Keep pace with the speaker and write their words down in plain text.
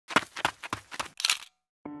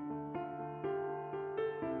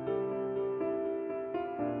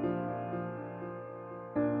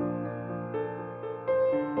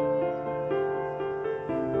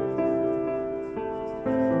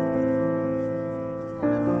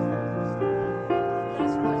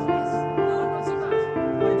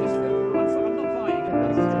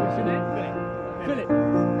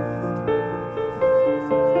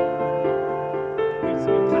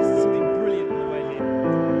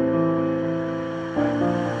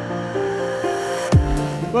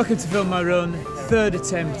Welcome to Film My Run, third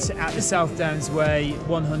attempt at the South Downs Way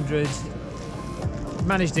 100.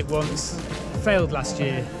 Managed it once, failed last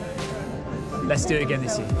year. Let's do it again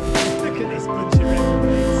this year. Look at this bunch of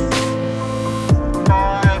reprobates.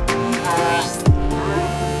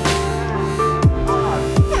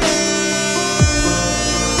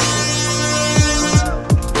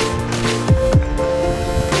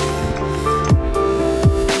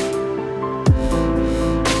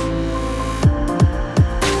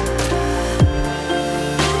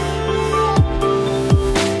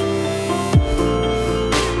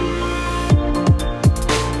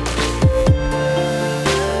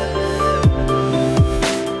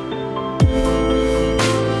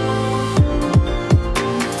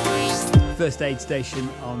 First aid station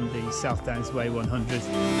on the South Downs Way 100.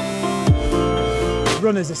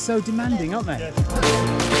 Runners are so demanding, aren't they?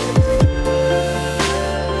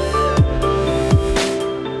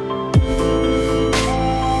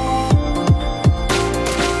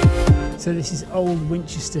 So this is Old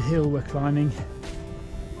Winchester Hill we're climbing,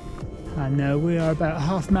 and we are about a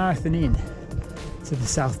half marathon in to the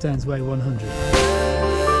South Downs Way 100.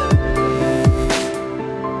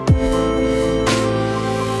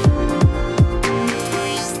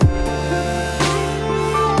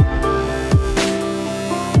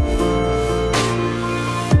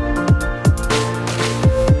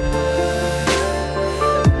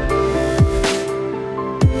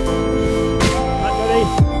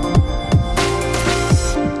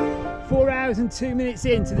 And 2 minutes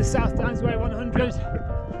into the South Downs Way 100.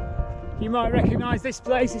 You might recognise this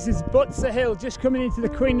place. This is Butser Hill, just coming into the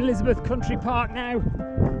Queen Elizabeth Country Park now.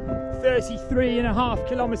 33.5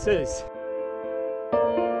 kilometres.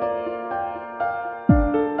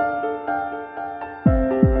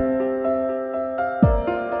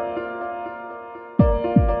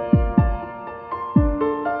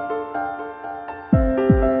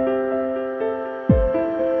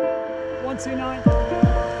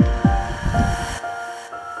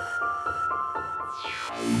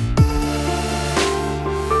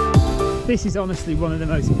 This is honestly one of the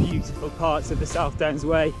most beautiful parts of the South Downs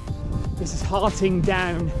Way. This is Harting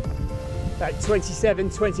Down, about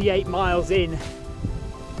 27-28 miles in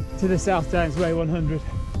to the South Downs Way 100.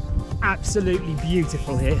 Absolutely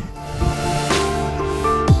beautiful here.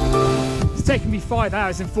 It's taken me 5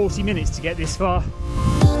 hours and 40 minutes to get this far.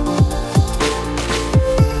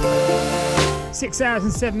 6 hours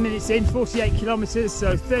and 7 minutes in, 48 kilometres,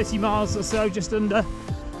 so 30 miles or so, just under.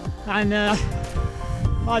 And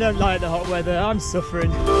I don't like the hot weather, I'm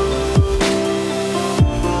suffering.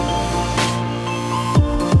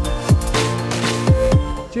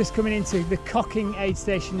 Just coming into the Cocking aid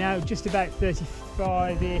station now, just about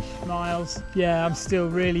 35-ish miles. Yeah, I'm still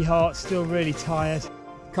really hot, still really tired.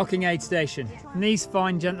 Cocking aid station. And these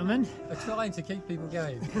fine gentlemen are trying to keep people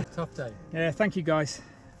going. Tough day. Yeah, thank you guys.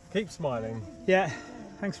 Keep smiling. Yeah,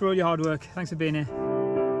 thanks for all your hard work. Thanks for being here.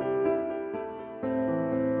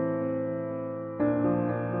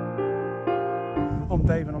 I'm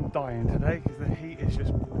Dave and I'm dying today because the heat is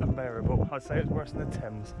just unbearable. I'd say it's worse than the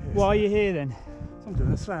Thames. Why are you here then? I'm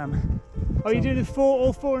doing a slam. Oh, you're doing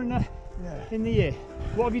all four in the year?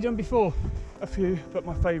 What have you done before? A few, but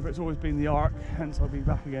my favourite's always been the Arc, hence I'll be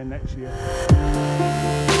back again next year.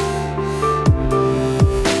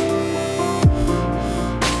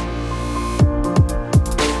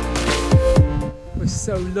 We're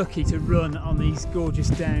so lucky to run on these gorgeous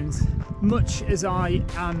downs. Much as I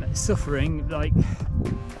am suffering, like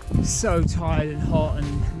so tired and hot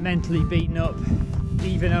and mentally beaten up,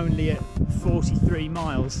 even only at 43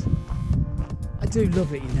 miles, I do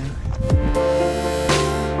love it, you know.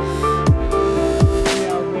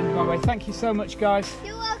 Yeah, I'll win my way. Thank you so much, guys.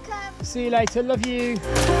 You're welcome. See you later. Love you.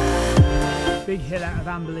 Big hill out of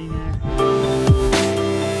Amberley now.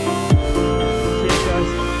 Cheers,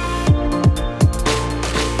 guys.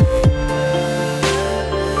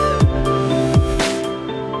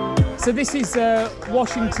 So this is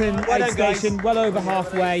Washington aid station, well over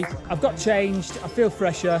halfway. I've got changed, I feel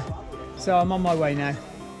fresher, so I'm on my way now.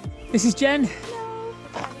 This is Jen.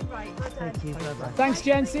 Hello. Right, well done. Thank you. Thanks,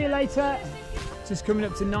 Jen. See you later. Just coming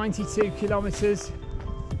up to 92 kilometres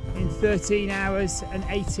in 13 hours and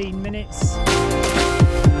 18 minutes.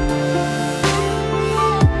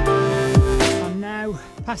 I'm now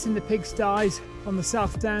passing the pigsties on the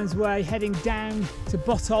South Downs Way, heading down to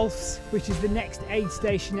Botolph's, which is the next aid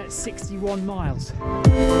station at 61 miles.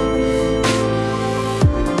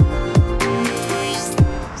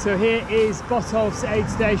 So here is Botolph's aid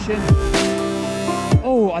station.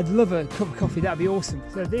 Oh, I'd love a cup of coffee, that'd be awesome.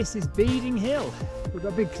 So this is Beeding Hill. We've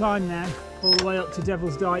got a big climb now, all the way up to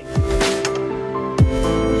Devil's Dyke.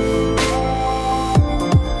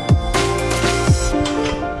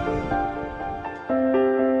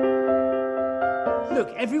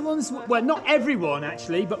 everyone's, well, not everyone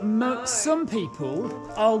actually, but some people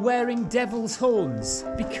are wearing devil's horns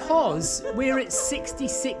because we're at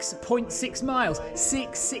 66.6 miles.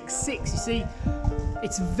 666, you see,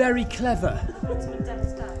 it's very clever.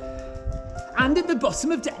 And at the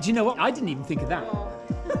bottom of, do you know what? I didn't even think of that.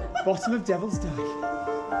 Bottom of Devil's Dyke.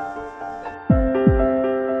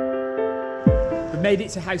 Made it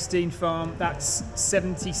to Housestein Farm. That's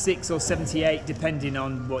 76 or 78 depending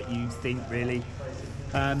on what you think really.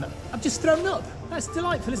 I've just thrown up. That's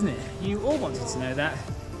delightful, isn't it? You all wanted to know that,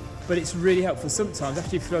 but it's really helpful. Sometimes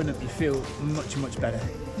after you've thrown up you feel much better.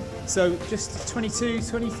 So just 22,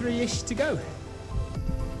 23-ish to go.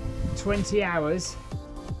 20 hours,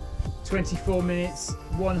 24 minutes,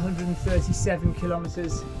 137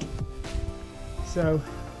 kilometers. So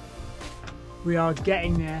we are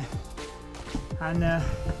getting there. And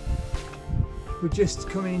we're just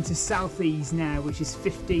coming into South Ease now, which is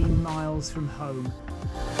 15 miles from home.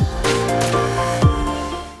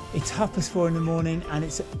 It's 4:30 in the morning and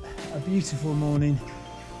it's a beautiful morning.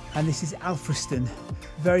 And this is Alfriston,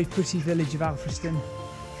 very pretty village of Alfriston.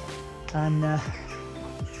 And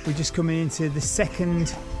we're just coming into the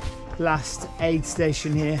second last aid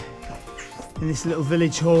station here in this little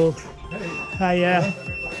village hall. Hey.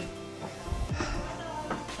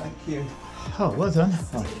 Thank you. Oh, well done.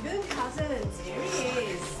 Stephen Cousins, here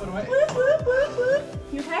he is. Whoop, whoop, whoop, whoop.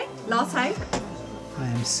 You okay? Latte? I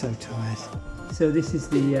am so tired. So this is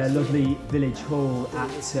the lovely village hall at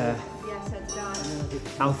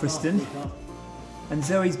Alfriston. And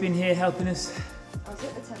Zoe's been here helping us. I was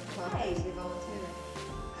at the 10th club, actually volunteering.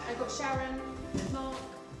 I've got Sharon, Mark,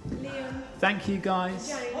 Liam. Thank you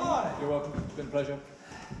guys. Hi. You're welcome, it's been a pleasure.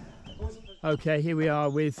 Okay, here we are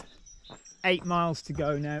with 8 miles to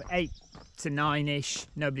go now. 8 to 9-ish.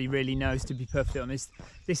 Nobody really knows, to be perfectly honest.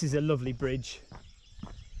 This is a lovely bridge.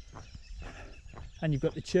 And you've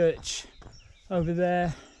got the church over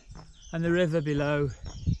there and the river below.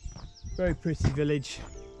 Very pretty village.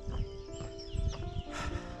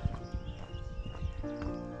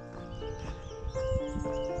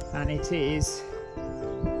 And it is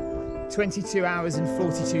 22 hours and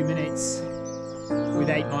 42 minutes with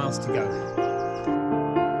 8 miles to go.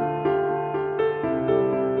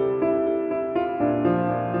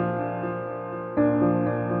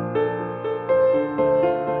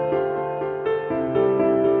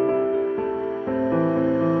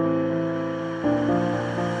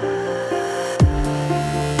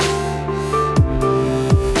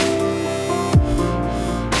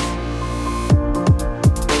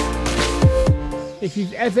 If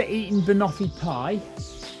you've ever eaten banoffee pie,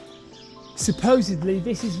 supposedly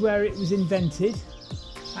this is where it was invented,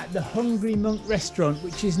 at the Hungry Monk restaurant,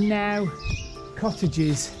 which is now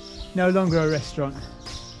cottages, no longer a restaurant.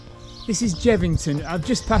 This is Jevington. I've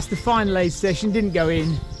just passed the final aid station, didn't go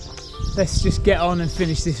in. Let's just get on and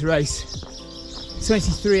finish this race.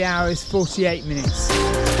 23 hours, 48 minutes.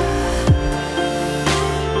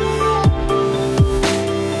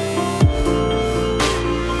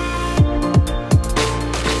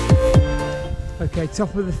 Okay,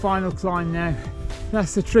 top of the final climb now.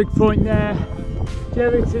 That's the trig point there.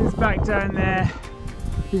 Jevington's back down there.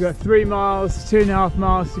 You've got 3 miles, 2.5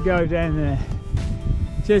 miles to go down there.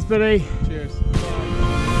 Cheers, buddy. Cheers.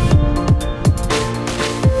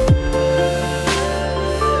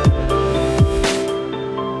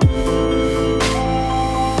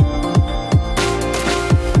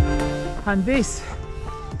 And this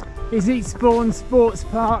is Eastbourne Sports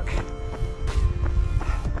Park.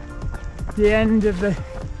 The end of the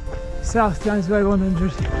South Downs Way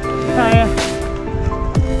 100.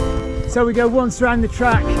 So we go once around the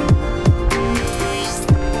track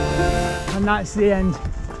and that's the end.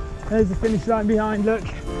 There's the finish line behind, look.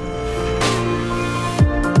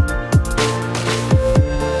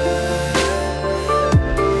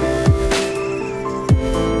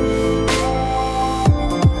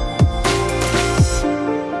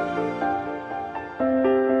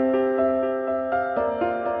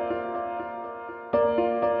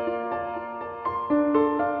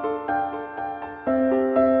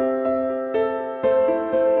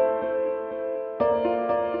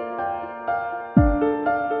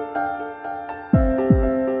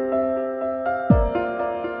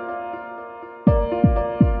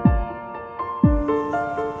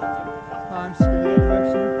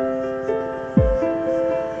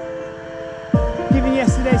 Given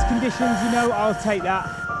yesterday's conditions, you know, I'll take that.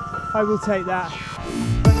 I will take that.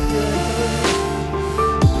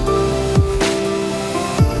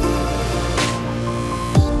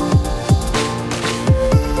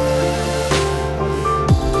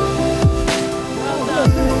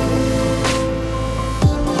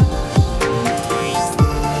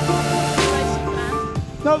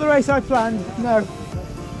 race I planned, no.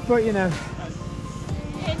 But you know,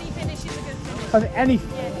 Any finish is a good finish. I think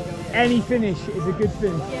any finish is a good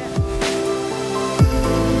finish. Yeah.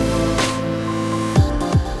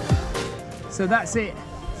 So that's it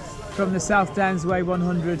from the South Downs Way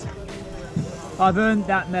 100. I've earned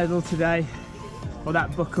that medal today, or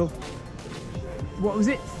that buckle. What was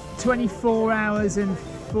it? 24 hours and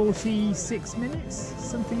 46 minutes?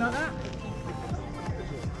 Something like that?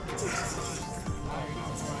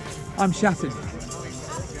 I'm shattered.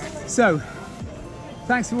 So,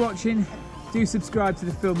 thanks for watching. Do subscribe to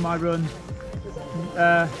the Film My Run.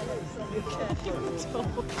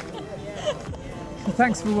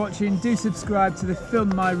 Thanks for watching. Do subscribe to the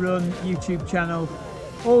Film My Run YouTube channel.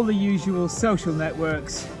 All the usual social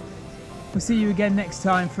networks. We'll see you again next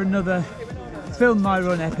time for another Film My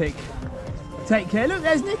Run epic. Take care. Look,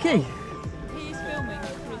 there's Nikki. He's filming.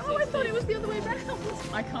 Oh, I thought it was the other way round.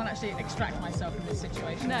 I can't actually extract myself from this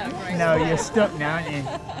situation. No. No, you're stuck now, aren't you?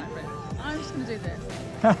 I'm just going to do this.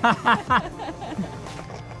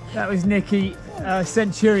 That was Nikki,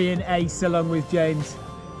 Centurion Ace, along with James.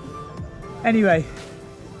 Anyway,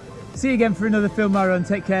 see you again for another Film My Run.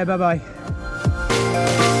 Take care. Bye bye.